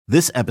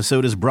This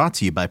episode is brought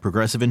to you by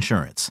Progressive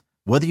Insurance.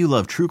 Whether you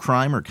love true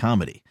crime or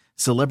comedy,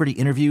 celebrity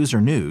interviews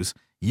or news,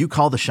 you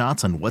call the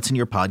shots on what's in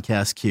your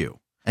podcast queue.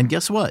 And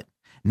guess what?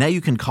 Now you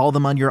can call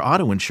them on your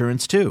auto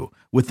insurance too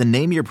with the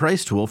Name Your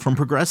Price tool from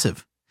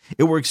Progressive.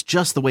 It works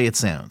just the way it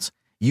sounds.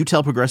 You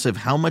tell Progressive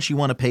how much you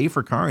want to pay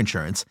for car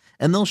insurance,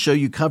 and they'll show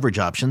you coverage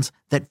options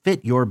that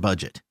fit your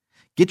budget.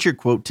 Get your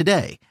quote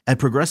today at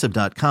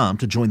Progressive.com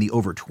to join the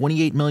over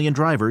 28 million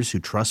drivers who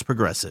trust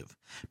Progressive.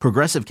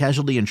 Progressive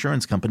Casualty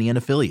Insurance Company and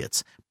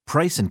Affiliates.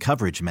 Price and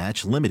coverage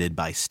match limited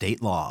by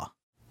state law.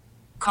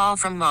 Call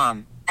from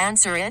mom.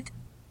 Answer it.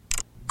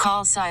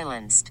 Call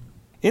silenced.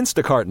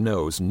 Instacart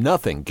knows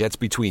nothing gets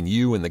between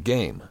you and the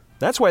game.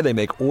 That's why they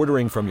make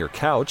ordering from your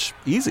couch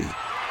easy.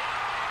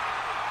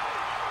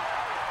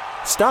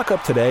 Stock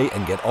up today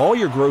and get all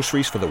your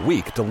groceries for the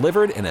week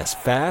delivered in as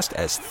fast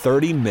as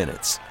 30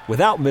 minutes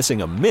without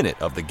missing a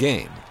minute of the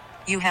game.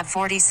 You have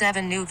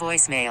 47 new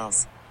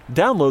voicemails.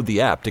 Download the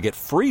app to get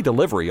free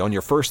delivery on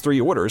your first 3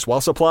 orders while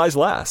supplies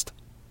last.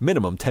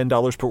 Minimum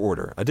 $10 per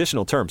order.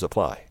 Additional terms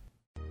apply.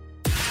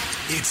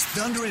 It's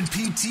Thunder and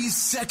PT's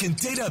second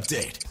date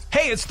update.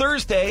 Hey, it's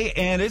Thursday,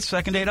 and it's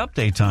second date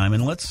update time.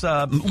 And let's,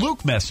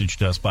 Luke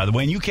messaged us, by the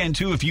way, and you can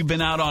too if you've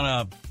been out on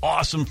a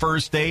awesome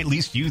first date, at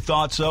least you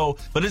thought so.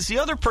 But is the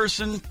other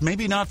person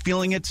maybe not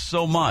feeling it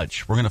so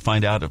much? We're going to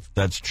find out if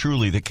that's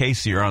truly the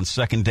case here on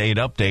second date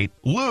update.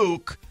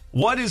 Luke,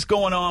 what is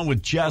going on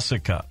with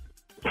Jessica?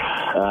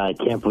 I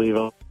can't believe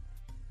I'm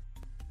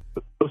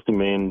posting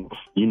me, and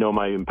you know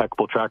my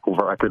impeccable track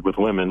record with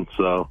women,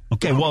 so.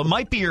 Okay, well, it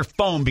might be your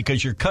phone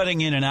because you're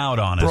cutting in and out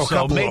on it.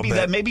 So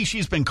maybe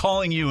she's been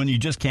calling you and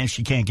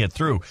she can't get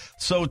through.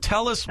 So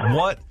tell us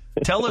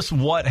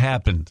what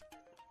happened.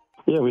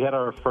 Yeah, we had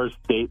our first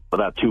date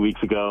about 2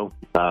 weeks ago.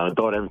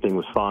 Thought everything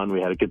was fun.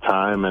 We had a good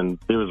time, and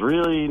there was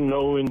really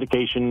no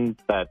indication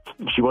that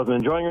she wasn't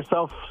enjoying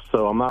herself.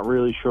 So I'm not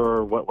really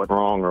sure what went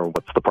wrong or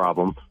what's the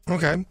problem.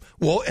 Okay.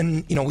 Well,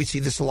 and, we see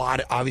this a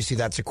lot. Obviously,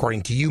 that's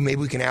according to you.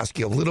 Maybe we can ask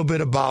you a little bit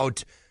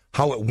about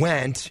how it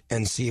went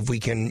and see if we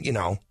can,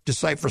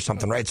 decipher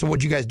something, right? So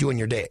what'd you guys do on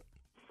your date?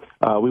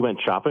 We went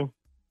shopping.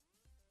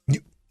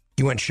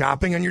 You went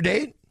shopping on your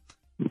date?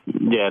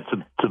 Yeah,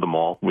 to the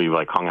mall. We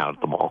hung out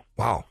at the mall.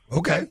 Wow.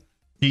 Okay.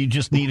 You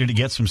just needed to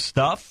get some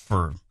stuff,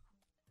 or?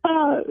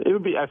 It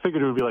would be. I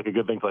figured it would be a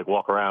good thing to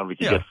walk around. We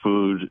could get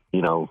food.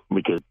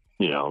 We could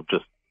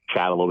just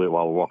chat a little bit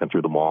while we're walking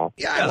through the mall.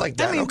 Yeah, I like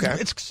that. Okay.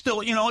 It's still,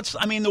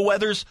 the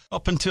weather's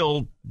up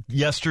until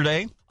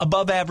yesterday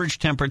above average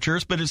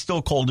temperatures, but it's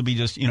still cold to be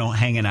just,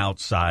 hanging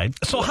outside.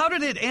 So how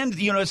did it end?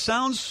 It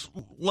sounds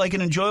like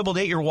an enjoyable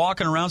date. You're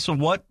walking around.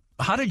 So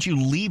how did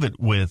you leave it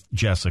with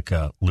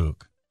Jessica,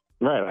 Luke?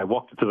 Right. I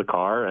walked to the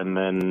car, and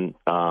then,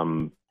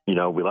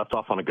 we left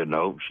off on a good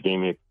note. She gave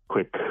me a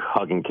quick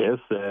hug and kiss,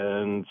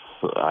 and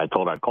I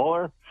told her I'd call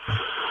her.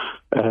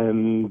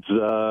 And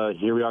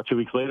here we are 2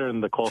 weeks later,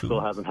 and the call still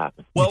hasn't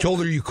happened. Well, you told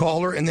her you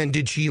called her, and then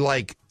did she,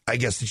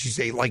 did she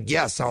say,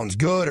 yeah, sounds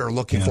good, or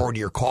looking forward to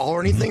your call or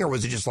anything, or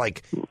was it just,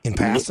 in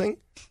passing?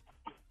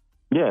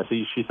 Yeah,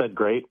 she said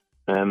great.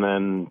 And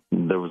then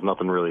there was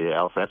nothing really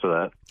else after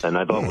that. And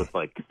I thought with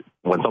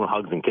when someone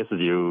hugs and kisses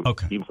you, it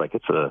seems like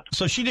it's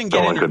so she didn't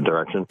get in good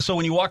direction. So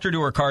when you walked her to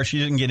her car, she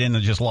didn't get in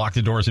and just lock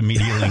the doors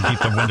immediately and keep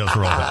the windows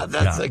rolled up.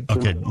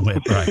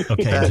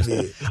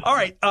 All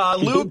right,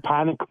 Luke.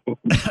 Panic.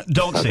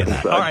 Don't say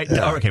that. All right.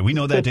 Okay, we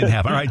know that didn't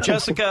happen. All right,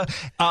 Jessica.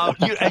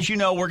 As you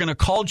know, we're going to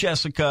call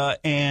Jessica,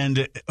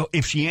 and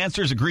if she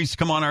answers, agrees to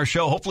come on our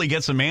show, hopefully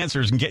get some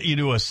answers and get you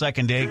to a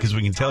second date because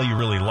we can tell you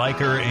really like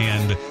her,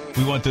 and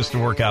we want this to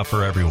work out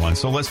for everyone.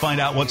 So let's find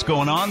out what's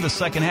going on. The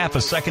second half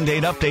of Second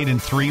Date Update in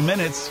 3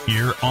 minutes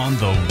here on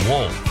The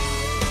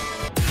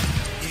Wolf.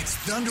 It's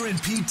Thunder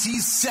and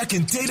PT's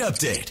second date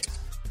update.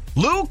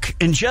 Luke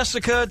and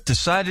Jessica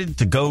decided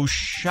to go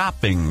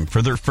shopping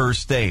for their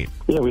first date.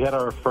 Yeah, we had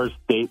our first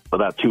date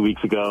about 2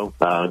 weeks ago.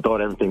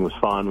 Thought everything was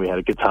fun. We had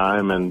a good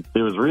time, and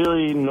there was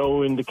really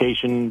no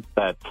indication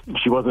that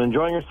she wasn't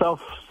enjoying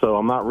herself. So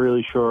I'm not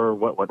really sure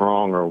what went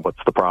wrong or what's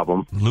the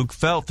problem. Luke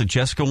felt that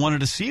Jessica wanted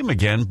to see him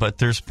again, but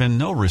there's been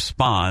no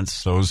response.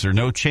 So is there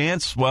no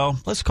chance? Well,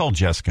 let's call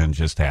Jessica and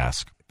just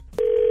ask.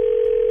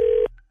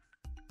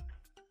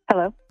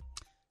 Hello.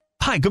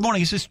 Hi, good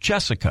morning. Is this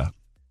Jessica?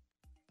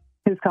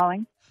 Who's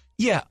calling?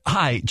 Yeah.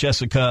 Hi,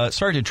 Jessica.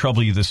 Sorry to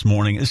trouble you this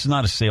morning. This is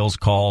not a sales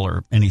call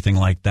or anything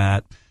like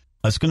that.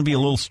 It's going to be a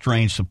little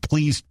strange, so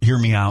please hear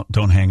me out.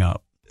 Don't hang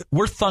up.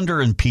 We're Thunder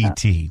and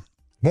PT.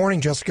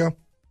 Morning, Jessica.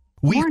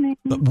 Morning.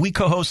 We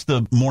co-host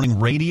the morning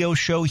radio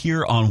show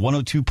here on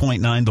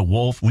 102.9 The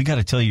Wolf. We got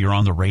to tell you, you're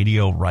on the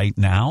radio right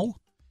now.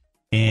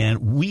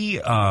 And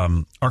we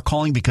are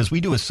calling because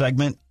we do a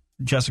segment,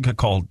 Jessica,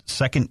 called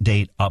Second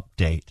Date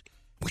Update.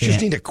 We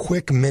just need a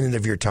quick minute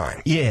of your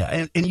time.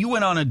 Yeah, and you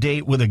went on a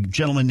date with a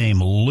gentleman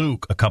named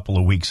Luke a couple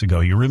of weeks ago.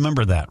 You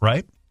remember that,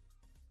 right?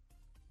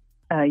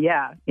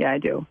 Yeah, I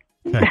do.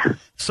 Okay.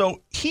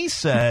 So he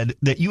said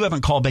that you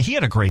haven't called back. He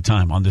had a great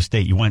time on this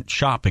date. You went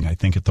shopping, I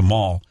think, at the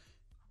mall.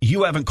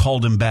 You haven't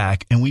called him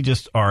back, and we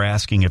just are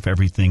asking if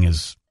everything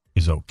is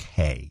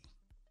okay.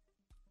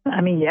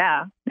 I mean,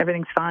 yeah,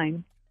 everything's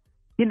fine.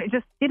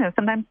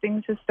 Sometimes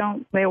things just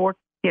don't work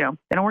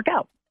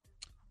out.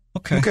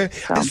 Okay.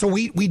 So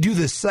we do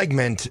this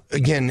segment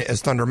again,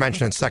 as Thunder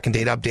mentioned, Second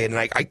Date Update, and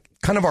I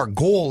kind of our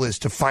goal is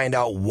to find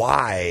out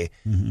why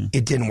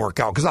it didn't work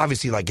out. Because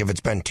obviously, like if it's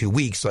been 2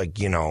 weeks, like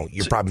you're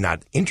probably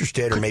not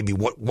interested, or maybe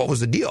what was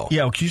the deal?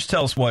 Yeah, well, can you just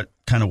tell us what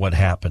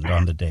happened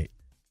on the date?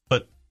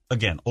 But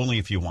again, only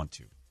if you want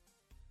to.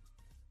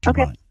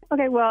 Okay.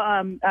 Okay.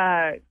 Well,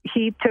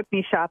 he took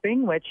me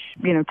shopping, which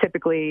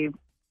typically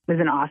is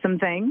an awesome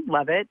thing.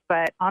 Love it.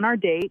 But on our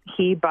date,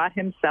 he bought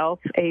himself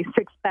a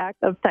 6-pack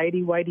of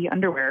tidy whitey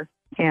underwear,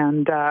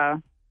 and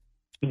tidy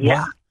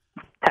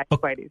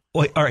whiteys.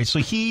 Wait, all right. So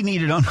he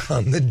needed on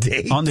the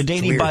date. On the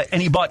date,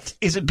 he bought.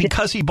 Is it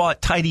because he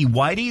bought tidy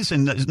whiteys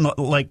and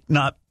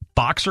not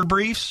boxer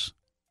briefs?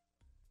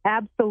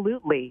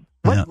 Absolutely.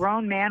 What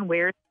grown man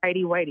wears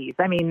tidy whiteys?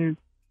 I mean,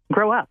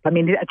 grow up. I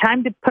mean,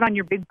 time to put on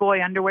your big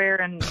boy underwear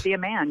and be a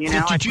man,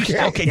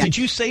 Did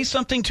you say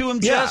something to him,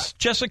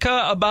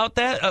 Jessica, about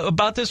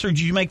this, or did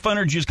you make fun,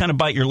 or did you just kind of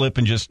bite your lip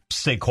and just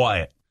stay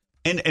quiet?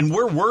 And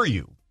where were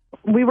you?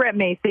 We were at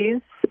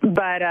Macy's,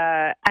 but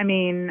I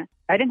mean,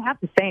 I didn't have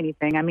to say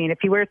anything. I mean, if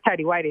he wears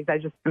tidy whities,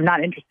 I'm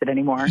not interested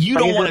anymore. You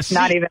don't want to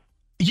see.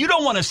 You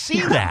don't want to see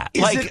that.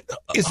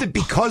 Is it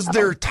because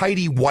they're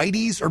tidy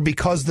whities, or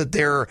because that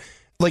they're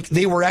like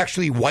they were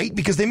actually white?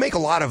 Because they make a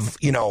lot of,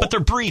 But they're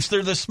briefs.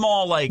 They're the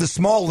small, the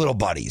small little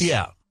buddies.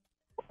 Yeah.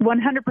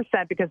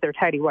 100% because they're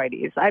tidy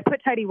whities. I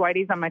put tidy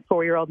whities on my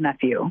 4-year-old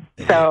nephew.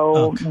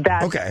 So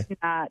that's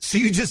not. So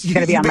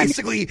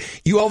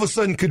you all of a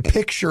sudden could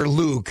picture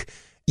Luke,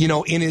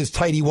 in his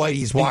tidy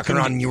whities walking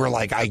around, and you were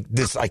like, I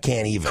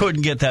can't even.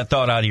 Couldn't get that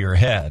thought out of your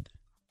head.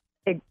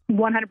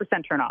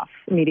 100% turn off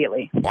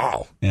immediately.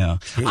 Wow. Yeah.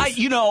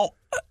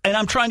 And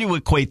I'm trying to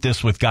equate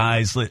this with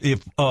guys.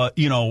 If,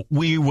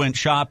 we went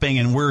shopping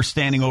and we're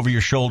standing over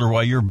your shoulder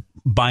while you're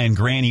buying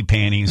granny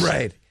panties.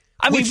 Right.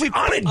 I mean,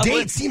 on a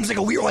date seems like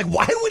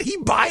why would he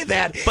buy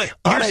that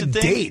on a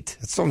date?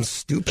 It's so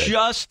stupid.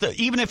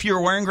 Even if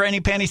you're wearing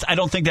granny panties, I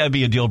don't think that would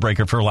be a deal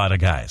breaker for a lot of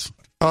guys.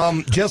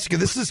 Jessica,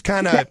 this is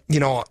kind of,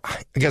 I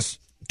guess,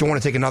 don't want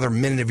to take another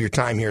minute of your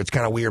time here. It's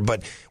kind of weird,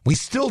 but we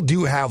still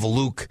do have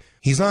Luke.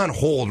 He's on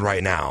hold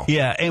right now.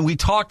 Yeah, and we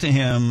talked to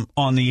him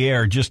on the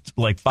air just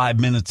like 5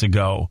 minutes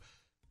ago.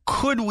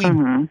 Could we,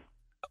 and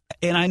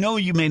I know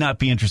you may not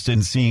be interested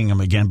in seeing him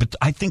again, but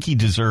I think he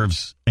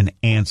deserves an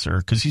answer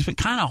because he's been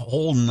kind of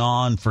holding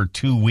on for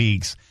 2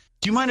 weeks.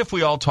 Do you mind if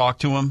we all talk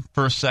to him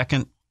for a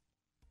second?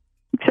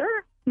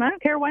 Sure. I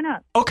don't care. Why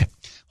not? Okay.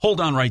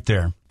 Hold on right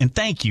there. And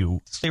thank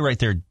you. Stay right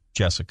there,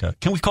 Jessica.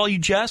 Can we call you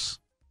Jess?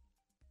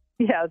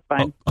 Yeah, it's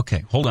fine. Oh,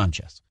 okay. Hold on,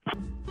 Jess.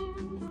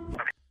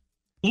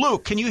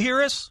 Luke, can you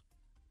hear us?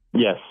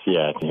 Yes.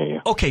 Yeah, I can hear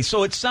you. Okay.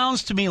 So it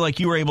sounds to me like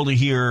you were able to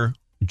hear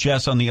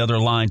Jess on the other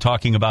line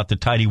talking about the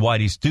tidy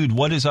whities. Dude,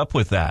 what is up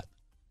with that?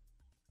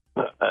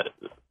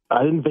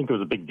 I didn't think it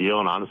was a big deal,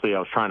 and honestly, I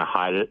was trying to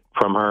hide it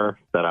from her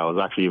that I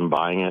was actually even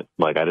buying it.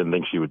 Like, I didn't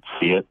think she would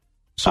see it.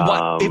 So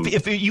what,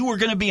 if you were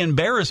going to be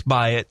embarrassed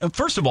by it,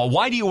 first of all,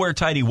 why do you wear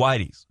tidy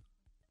whities?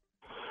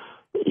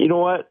 You know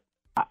what?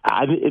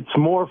 It's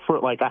more for,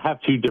 like, I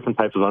have 2 different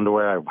types of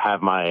underwear. I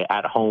have my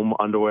at-home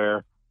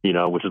underwear,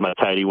 which is my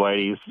tidy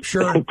whities.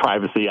 Sure.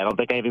 Privacy. I don't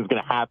think anything's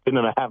going to happen.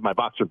 And I have my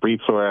boxer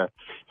briefs where if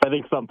I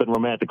think something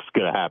romantic's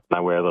going to happen, I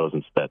wear those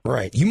instead.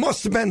 Right. You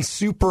must have been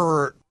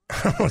super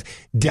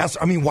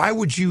desperate. I mean, why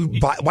would you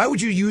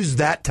use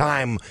that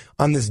time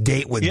on this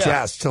date with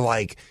Jess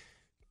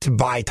to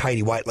buy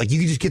tidy white? Like, you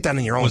could just get that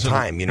in your own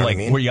time. You know what I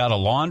mean? Were you out of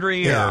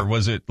laundry, or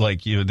was it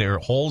like there are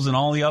holes in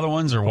all the other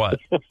ones, or what?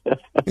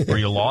 Were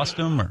you lost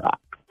them? Or?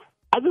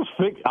 I just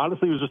think,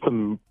 honestly, it was just a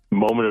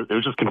moment. It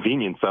was just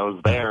convenience. I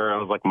was there. I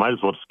was like, might as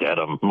well just get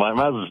them. Might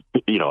as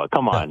well,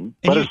 come on.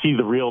 Let her see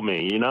the real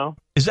me,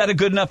 Is that a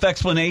good enough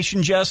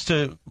explanation, Jess,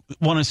 to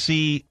want to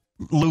see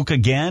Luke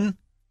again?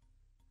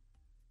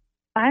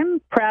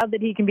 I'm proud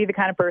that he can be the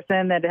kind of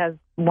person that has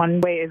one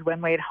way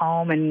at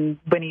home, and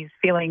when he's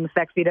feeling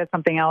sexy, does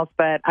something else.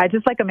 But I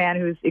just like a man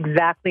who's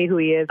exactly who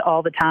he is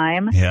all the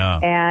time. Yeah.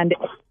 And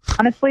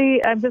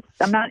honestly, I'm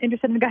not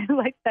interested in a guy who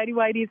likes tidy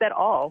whities at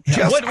all.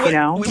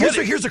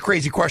 Here's a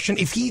crazy question: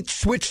 if he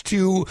switched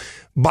to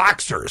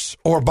boxers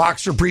or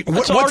boxer brief,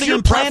 what's your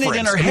implanted preference?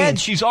 in her head?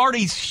 She's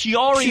already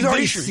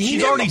seen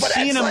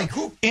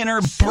him in her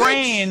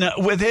brain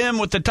with him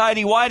with the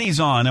tidy whities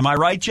on. Am I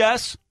right,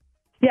 Jess?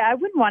 Yeah, I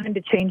wouldn't want him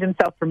to change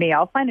himself for me.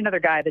 I'll find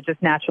another guy that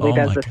just naturally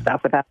does this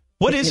stuff without.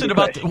 What is it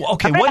about?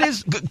 What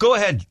is? Go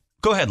ahead,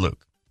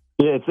 Luke.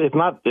 Yeah, it's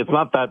not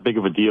that big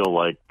of a deal.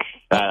 Like,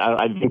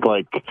 I think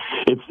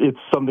it's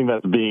something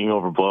that's being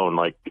overblown.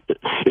 Like,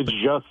 it's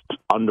just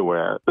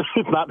underwear.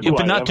 It's not.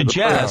 But not to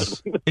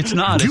Jess. It's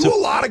not. Do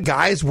a lot of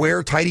guys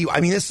wear tidy?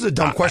 I mean, this is a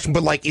dumb question,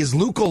 but is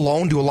Luke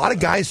alone? Do a lot of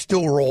guys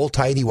still roll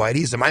tidy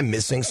whities? Am I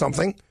missing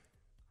something?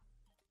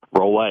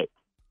 Roll white.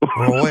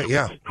 Roll it,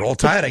 yeah. Roll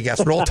tight, I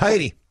guess. Roll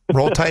tighty.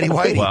 Roll tighty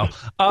whitey. Wow.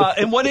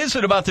 And what is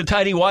it about the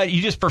tidy whitey?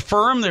 You just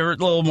prefer them? They're a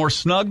little more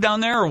snug down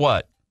there, or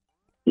what?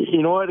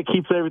 you know what? It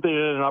keeps everything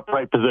in an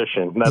upright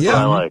position. That's what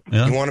I like.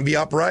 Yeah. You want to be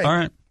upright. All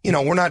right. You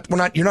know,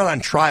 you're not on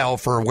trial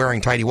for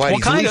wearing tighty whities. Well,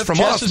 kind at least of. from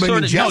Jess us. is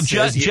Maybe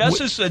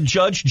Jess is a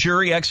judge,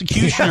 jury,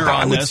 executioner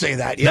on I would this. say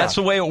that. Yeah. That's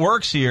the way it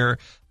works here.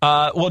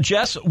 Well,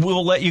 Jess,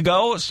 we'll let you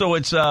go. So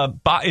it's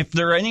if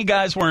there are any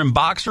guys wearing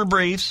boxer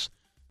briefs,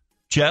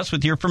 Jess,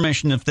 with your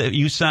permission,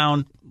 you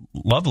sound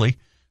lovely,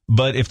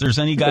 but if there's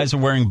any guys that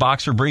are wearing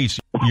boxer briefs,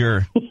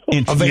 your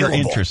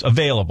interest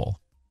available.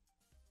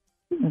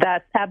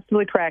 That's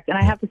absolutely correct. And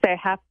I have to say, I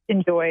have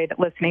enjoyed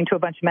listening to a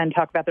bunch of men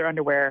talk about their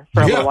underwear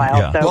for a little while.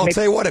 Yeah. So well, I'll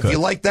tell you what, if you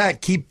like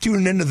that, keep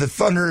tuning into the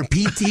Thunder and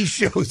PT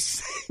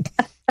shows.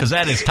 Because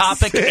that is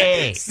topic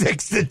A.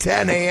 6 to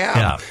 10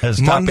 a.m. Yeah,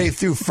 Monday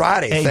through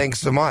Friday. Hey, thanks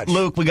so much.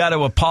 Luke, we got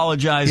to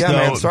apologize, though.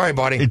 Man, sorry,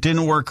 buddy. It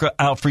didn't work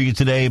out for you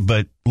today,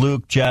 but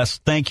Luke, Jess,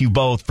 thank you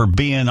both for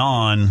being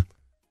on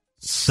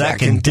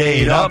Second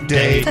Date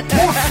Update.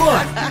 More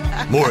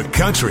fun, more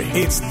country.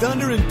 It's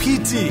Thunder and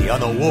PT on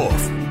the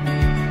Wolf.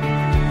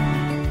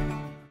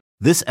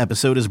 This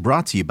episode is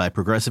brought to you by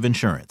Progressive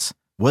Insurance.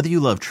 Whether you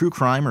love true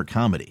crime or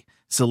comedy,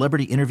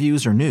 celebrity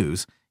interviews or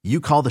news, you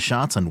call the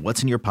shots on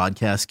what's in your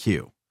podcast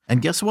queue.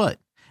 And guess what?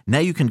 Now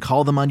you can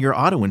call them on your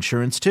auto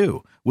insurance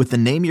too with the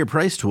Name Your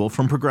Price tool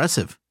from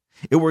Progressive.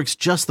 It works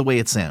just the way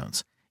it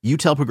sounds. You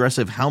tell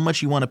Progressive how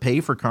much you want to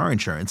pay for car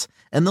insurance,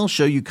 and they'll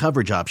show you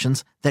coverage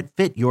options that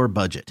fit your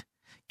budget.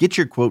 Get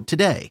your quote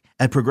today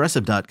at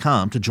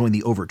Progressive.com to join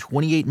the over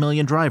 28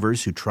 million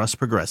drivers who trust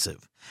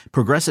Progressive.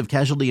 Progressive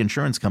Casualty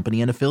Insurance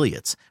Company and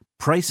Affiliates.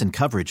 Price and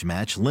coverage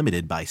match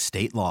limited by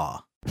state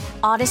law.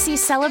 Odyssey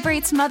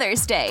celebrates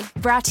Mother's Day,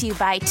 brought to you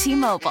by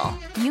T-Mobile.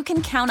 You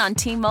can count on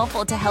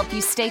T-Mobile to help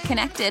you stay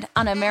connected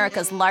on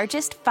America's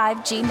largest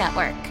 5G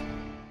network.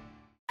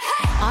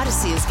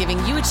 Odyssey is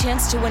giving you a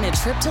chance to win a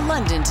trip to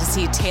London to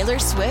see Taylor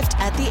Swift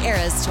at the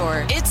Eras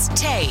Tour. It's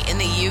Tay in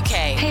the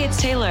UK. Hey,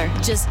 it's Taylor.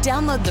 Just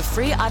download the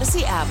free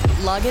Odyssey app,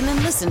 log in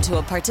and listen to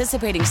a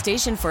participating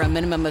station for a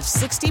minimum of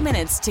 60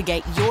 minutes to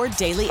get your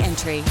daily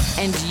entry.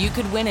 And you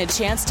could win a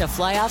chance to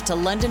fly off to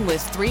London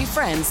with 3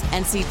 friends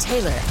and see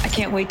Taylor. I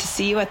can't wait to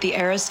see you at the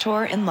Eras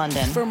Tour in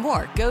London. For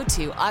more, go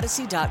to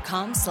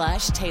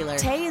odyssey.com/Taylor.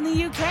 Tay in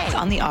the UK. It's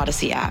on the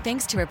Odyssey app.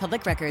 Thanks to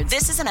Republic Records.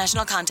 This is a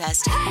national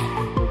contest.